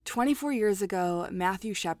24 years ago,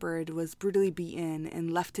 Matthew Shepard was brutally beaten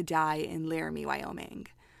and left to die in Laramie, Wyoming.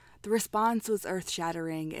 The response was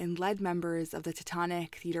earth-shattering and led members of the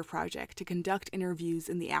Teutonic Theater Project to conduct interviews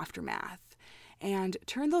in the aftermath and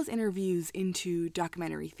turn those interviews into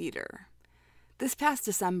documentary theater. This past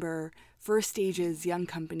December, First Stage's Young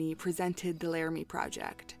Company presented the Laramie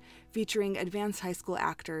Project, featuring advanced high school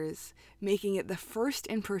actors, making it the first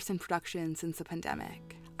in-person production since the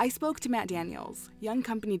pandemic. I spoke to Matt Daniels, Young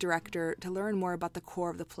Company director, to learn more about the core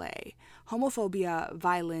of the play: homophobia,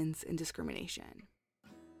 violence, and discrimination.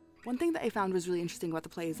 One thing that I found was really interesting about the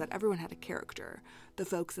play is that everyone had a character. The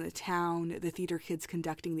folks in the town, the theater kids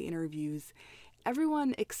conducting the interviews,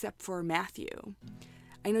 everyone except for Matthew.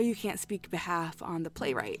 I know you can't speak behalf on the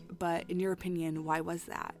playwright, but in your opinion, why was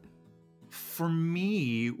that? For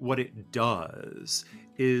me, what it does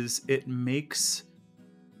is it makes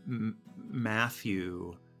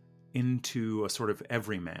Matthew into a sort of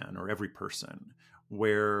everyman or every person,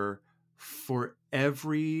 where for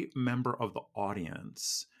every member of the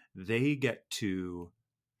audience, they get to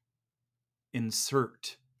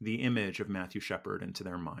insert the image of Matthew Shepard into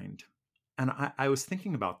their mind. And I was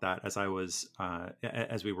thinking about that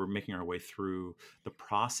as we were making our way through the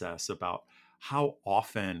process, about how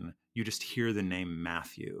often you just hear the name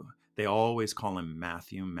Matthew. They always call him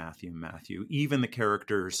Matthew, Matthew, Matthew. Even the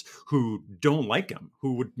characters who don't like him,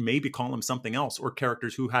 who would maybe call him something else, or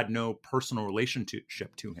characters who had no personal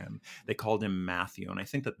relationship to him, they called him Matthew. And I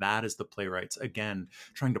think that is the playwrights, again,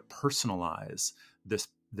 trying to personalize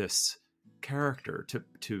this character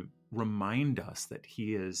to remind us that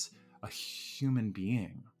he is a human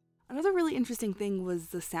being. Another really interesting thing was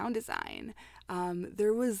the sound design.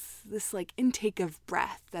 There was this intake of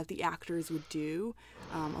breath that the actors would do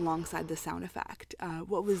alongside the sound effect.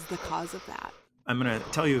 What was the cause of that? I'm going to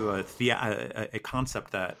tell you a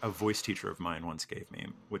concept that a voice teacher of mine once gave me,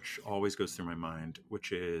 which always goes through my mind,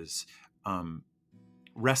 which is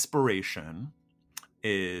respiration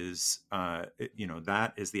is,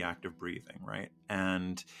 that is the act of breathing, right?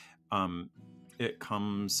 And it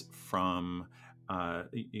comes from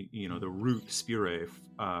the root spire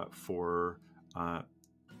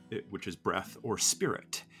which is breath or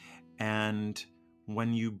spirit. And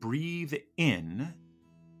when you breathe in,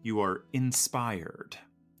 you are inspired,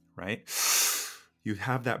 right? You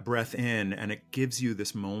have that breath in, and it gives you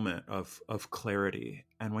this moment of clarity.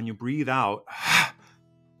 And when you breathe out,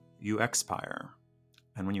 you expire.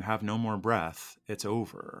 And when you have no more breath, it's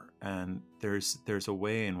over. And there's a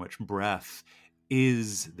way in which breath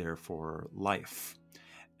is therefore life.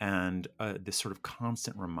 And this sort of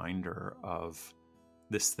constant reminder of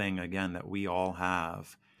this thing, again, that we all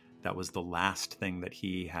have, that was the last thing that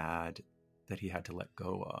he had to let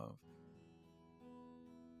go of.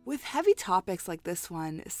 With heavy topics like this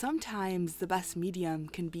one, sometimes the best medium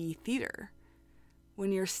can be theater.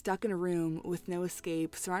 When you're stuck in a room with no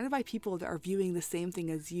escape, surrounded by people that are viewing the same thing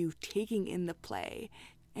as you, taking in the play,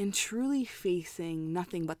 and truly facing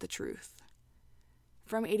nothing but the truth.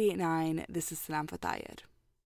 From 88.9, this is Sanam Fatayed.